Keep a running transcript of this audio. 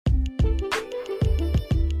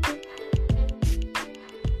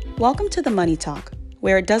Welcome to the Money Talk,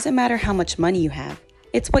 where it doesn't matter how much money you have,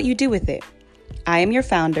 it's what you do with it. I am your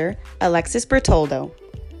founder, Alexis Bertoldo.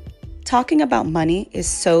 Talking about money is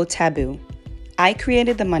so taboo. I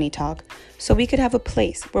created the Money Talk so we could have a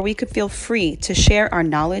place where we could feel free to share our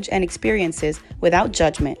knowledge and experiences without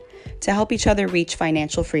judgment to help each other reach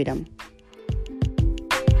financial freedom.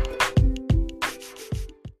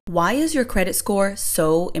 Why is your credit score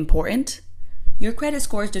so important? Your credit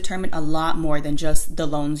scores determine a lot more than just the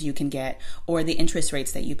loans you can get or the interest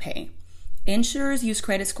rates that you pay. Insurers use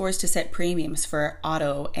credit scores to set premiums for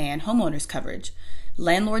auto and homeowners coverage.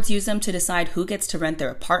 Landlords use them to decide who gets to rent their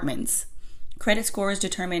apartments. Credit scores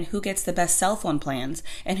determine who gets the best cell phone plans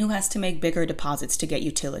and who has to make bigger deposits to get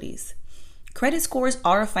utilities. Credit scores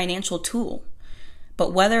are a financial tool,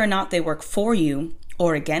 but whether or not they work for you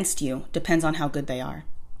or against you depends on how good they are.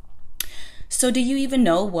 So do you even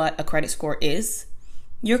know what a credit score is?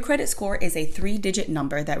 Your credit score is a 3-digit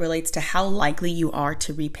number that relates to how likely you are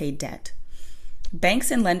to repay debt.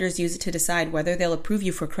 Banks and lenders use it to decide whether they'll approve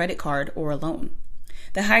you for a credit card or a loan.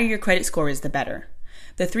 The higher your credit score is, the better.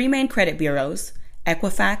 The 3 main credit bureaus,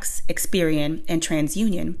 Equifax, Experian, and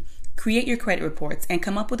TransUnion, create your credit reports and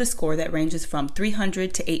come up with a score that ranges from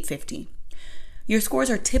 300 to 850. Your scores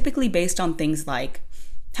are typically based on things like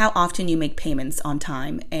how often you make payments on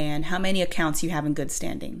time and how many accounts you have in good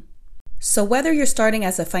standing. So whether you're starting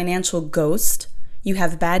as a financial ghost, you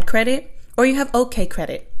have bad credit, or you have okay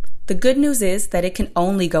credit, the good news is that it can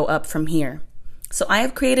only go up from here. So I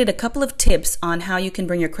have created a couple of tips on how you can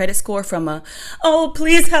bring your credit score from a, "Oh,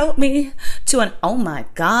 please help me," to an, "Oh my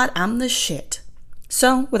God, I'm the shit."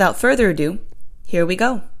 So without further ado, here we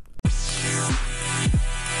go.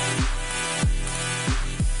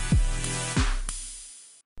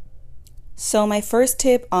 So my first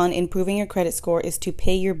tip on improving your credit score is to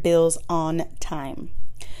pay your bills on time.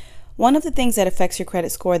 One of the things that affects your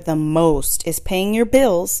credit score the most is paying your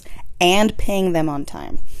bills and paying them on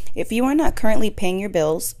time. If you are not currently paying your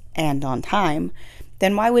bills and on time,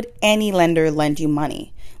 then why would any lender lend you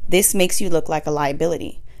money? This makes you look like a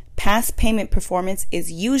liability. Past payment performance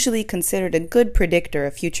is usually considered a good predictor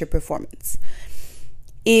of future performance.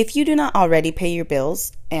 If you do not already pay your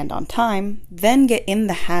bills and on time, then get in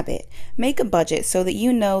the habit. Make a budget so that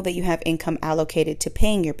you know that you have income allocated to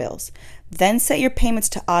paying your bills. Then set your payments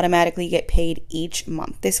to automatically get paid each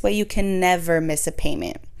month. This way you can never miss a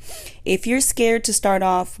payment. If you're scared to start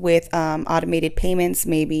off with automated payments,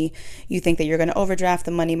 maybe you think that you're going to overdraft,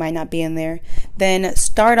 the money might not be in there, then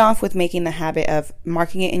start off with making the habit of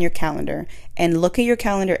marking it in your calendar and look at your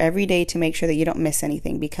calendar every day to make sure that you don't miss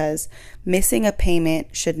anything, because missing a payment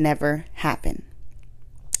should never happen.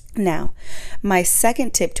 Now, my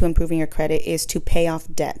second tip to improving your credit is to pay off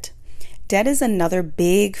debt. Debt is another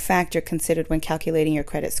big factor considered when calculating your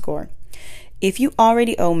credit score. If you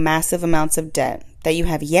already owe massive amounts of debt that you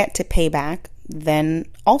have yet to pay back, then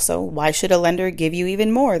also, why should a lender give you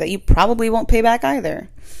even more that you probably won't pay back either?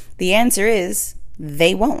 The answer is,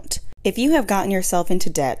 they won't. If you have gotten yourself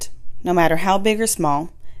into debt, no matter how big or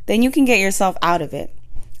small, then you can get yourself out of it.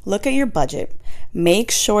 Look at your budget.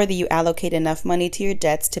 Make sure that you allocate enough money to your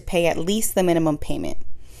debts to pay at least the minimum payment.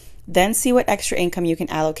 Then see what extra income you can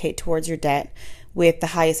allocate towards your debt with the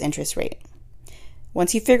highest interest rate.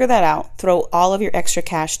 Once you figure that out, throw all of your extra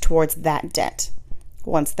cash towards that debt.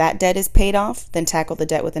 Once that debt is paid off, then tackle the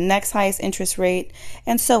debt with the next highest interest rate,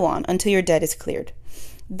 and so on until your debt is cleared.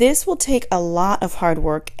 This will take a lot of hard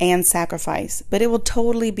work and sacrifice, but it will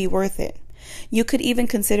totally be worth it. You could even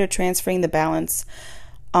consider transferring the balance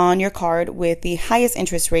on your card with the highest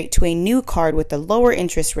interest rate to a new card with the lower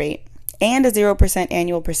interest rate and a 0%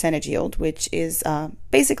 annual percentage yield, which is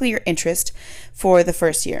basically your interest for the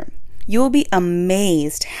first year. You will be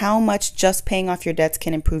amazed how much just paying off your debts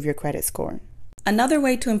can improve your credit score. Another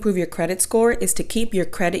way to improve your credit score is to keep your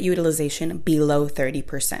credit utilization below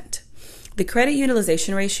 30%. The credit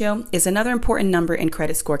utilization ratio is another important number in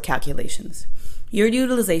credit score calculations. Your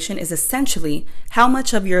utilization is essentially how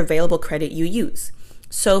much of your available credit you use.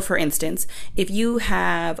 So for instance, if you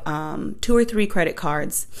have 2 or 3 credit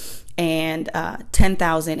cards and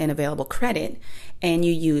 $10,000 in available credit, and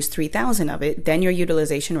you use $3,000 of it, then your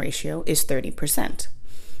utilization ratio is 30%.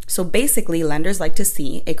 So basically, lenders like to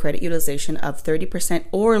see a credit utilization of 30%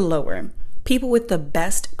 or lower. People with the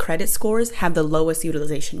best credit scores have the lowest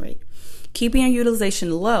utilization rate. Keeping your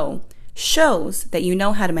utilization low shows that you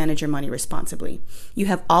know how to manage your money responsibly. You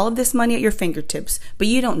have all of this money at your fingertips, but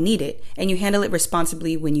you don't need it, and you handle it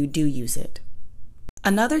responsibly when you do use it.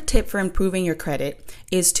 Another tip for improving your credit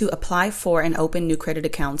is to apply for and open new credit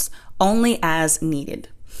accounts only as needed.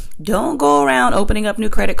 Don't go around opening up new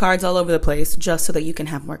credit cards all over the place just so that you can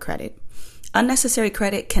have more credit. Unnecessary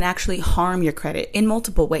credit can actually harm your credit in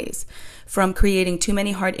multiple ways, from creating too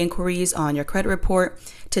many hard inquiries on your credit report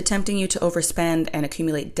to tempting you to overspend and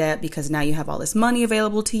accumulate debt because now you have all this money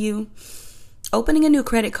available to you. Opening a new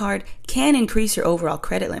credit card can increase your overall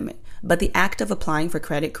credit limit, but the act of applying for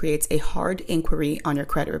credit creates a hard inquiry on your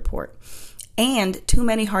credit report. And too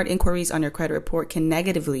many hard inquiries on your credit report can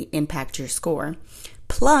negatively impact your score.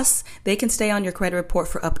 Plus, they can stay on your credit report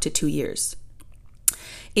for up to 2 years.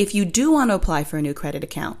 If you do want to apply for a new credit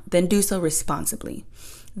account, then do so responsibly.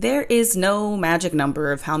 There is no magic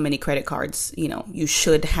number of how many credit cards, you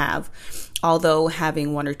should have, although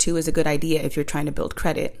having 1 or 2 is a good idea if you're trying to build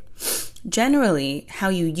credit. Generally, how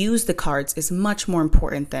you use the cards is much more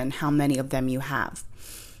important than how many of them you have.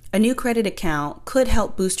 A new credit account could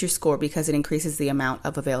help boost your score because it increases the amount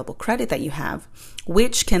of available credit that you have,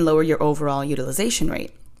 which can lower your overall utilization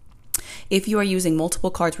rate. If you are using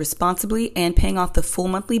multiple cards responsibly and paying off the full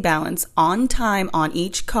monthly balance on time on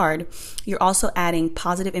each card, you're also adding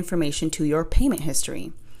positive information to your payment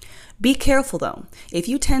history. Be careful though. If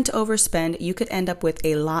you tend to overspend, you could end up with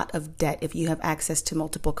a lot of debt if you have access to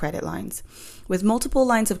multiple credit lines. With multiple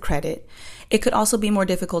lines of credit, it could also be more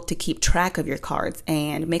difficult to keep track of your cards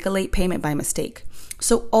and make a late payment by mistake.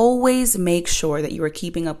 So always make sure that you are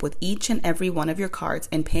keeping up with each and every one of your cards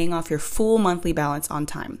and paying off your full monthly balance on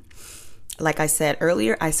time. Like I said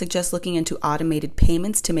earlier, I suggest looking into automated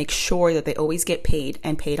payments to make sure that they always get paid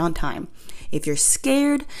and paid on time. If you're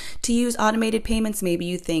scared to use automated payments, maybe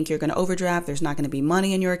you think you're going to overdraft, there's not going to be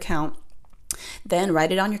money in your account, then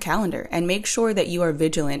write it on your calendar and make sure that you are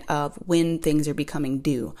vigilant of when things are becoming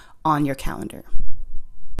due on your calendar.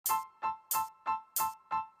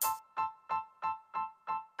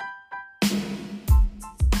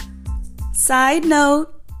 Side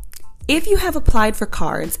note, if you have applied for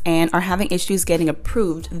cards and are having issues getting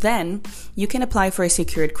approved, then you can apply for a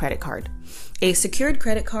secured credit card. A secured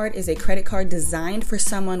credit card is a credit card designed for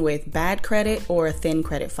someone with bad credit or a thin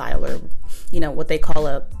credit file, or what they call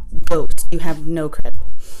a ghost. You have no credit.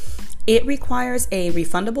 It requires a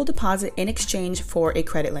refundable deposit in exchange for a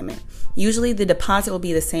credit limit. Usually the deposit will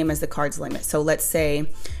be the same as the card's limit. So let's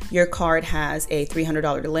say your card has a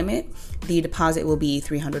 $300 limit. The deposit will be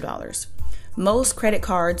 $300. Most credit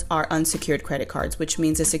cards are unsecured credit cards, which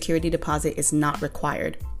means a security deposit is not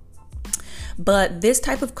required. But this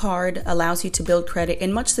type of card allows you to build credit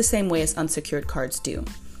in much the same way as unsecured cards do.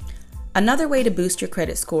 Another way to boost your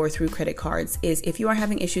credit score through credit cards is if you are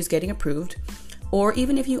having issues getting approved, or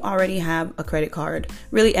even if you already have a credit card,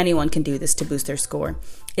 really anyone can do this to boost their score,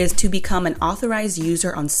 is to become an authorized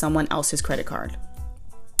user on someone else's credit card.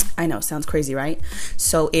 I know, sounds crazy, right?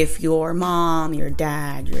 So if your mom, your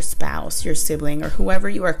dad, your spouse, your sibling, or whoever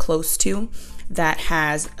you are close to that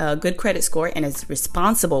has a good credit score and is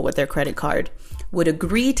responsible with their credit card would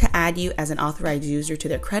agree to add you as an authorized user to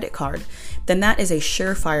their credit card, then that is a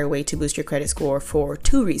surefire way to boost your credit score for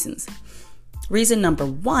 2 reasons. Reason number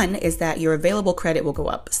 1 is that your available credit will go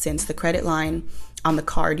up since the credit line on the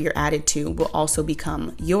card you're added to will also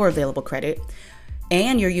become your available credit,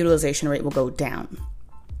 and your utilization rate will go down.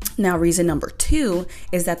 Now, reason number 2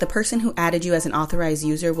 is that the person who added you as an authorized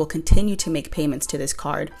user will continue to make payments to this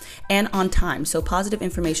card and on time. So positive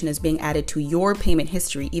information is being added to your payment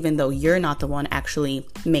history, even though you're not the one actually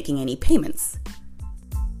making any payments.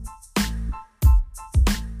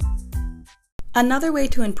 Another way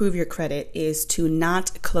to improve your credit is to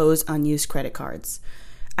not close unused credit cards.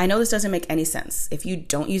 I know this doesn't make any sense. If you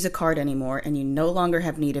don't use a card anymore and you no longer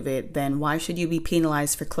have need of it, then why should you be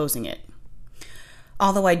penalized for closing it?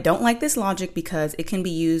 Although I don't like this logic because it can be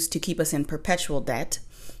used to keep us in perpetual debt,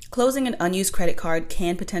 closing an unused credit card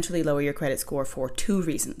can potentially lower your credit score for 2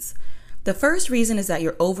 reasons. The first reason is that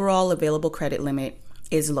your overall available credit limit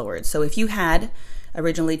is lowered. So if you had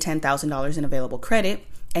originally $10,000 in available credit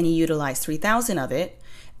and you utilized $3,000 of it,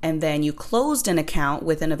 and then you closed an account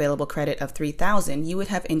with an available credit of $3,000, you would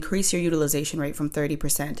have increased your utilization rate from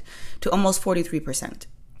 30% to almost 43%.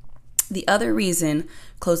 The other reason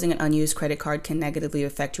closing an unused credit card can negatively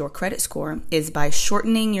affect your credit score is by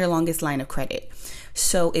shortening your longest line of credit.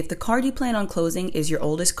 So if the card you plan on closing is your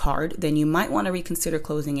oldest card, then you might want to reconsider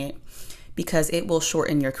closing it because it will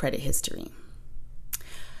shorten your credit history.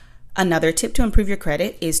 Another tip to improve your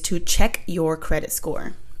credit is to check your credit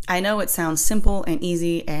score. I know it sounds simple and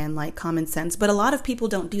easy and like common sense, but a lot of people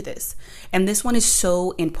don't do this. And this one is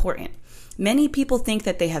so important. Many people think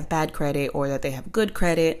that they have bad credit or that they have good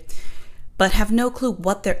credit, but have no clue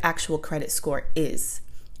what their actual credit score is.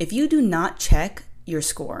 If you do not check your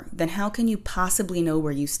score, then how can you possibly know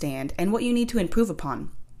where you stand and what you need to improve upon?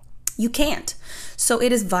 You can't. So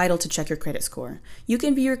it is vital to check your credit score. You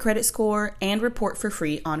can view your credit score and report for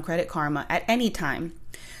free on Credit Karma at any time.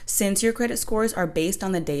 Since your credit scores are based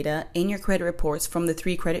on the data in your credit reports from the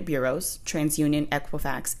 3 credit bureaus, TransUnion,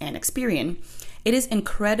 Equifax, and Experian, it is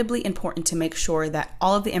incredibly important to make sure that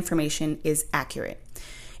all of the information is accurate.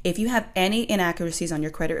 If you have any inaccuracies on your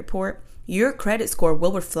credit report, your credit score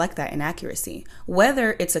will reflect that inaccuracy,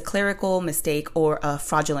 whether it's a clerical mistake or a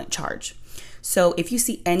fraudulent charge. So if you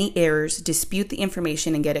see any errors, dispute the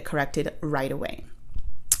information and get it corrected right away.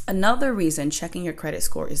 Another reason checking your credit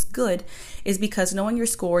score is good is because knowing your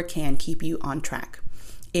score can keep you on track.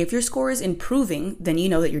 If your score is improving, then you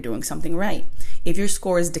know that you're doing something right. If your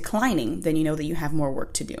score is declining, then you know that you have more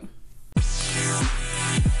work to do.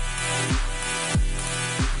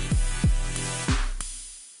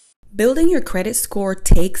 Building your credit score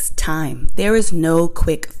takes time. There is no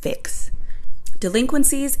quick fix.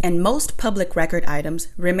 Delinquencies and most public record items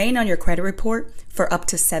remain on your credit report for up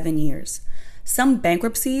to 7 years. Some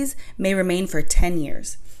bankruptcies may remain for 10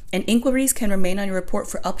 years, and inquiries can remain on your report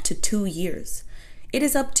for up to 2 years. It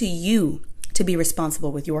is up to you to be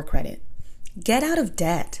responsible with your credit. Get out of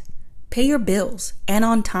debt. Pay your bills and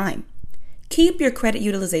on time. Keep your credit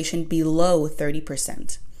utilization below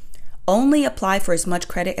 30%. Only apply for as much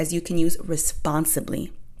credit as you can use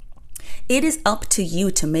responsibly. It is up to you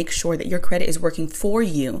to make sure that your credit is working for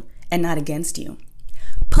you and not against you.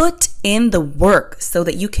 Put in the work so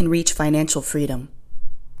that you can reach financial freedom.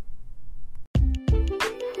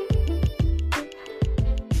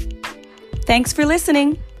 Thanks for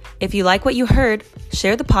listening. If you like what you heard,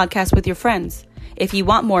 share the podcast with your friends. If you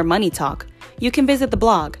want more money talk, you can visit the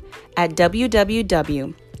blog at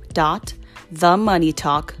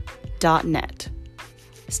www.themoneytalk.net.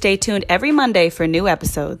 Stay tuned every Monday for new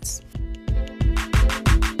episodes.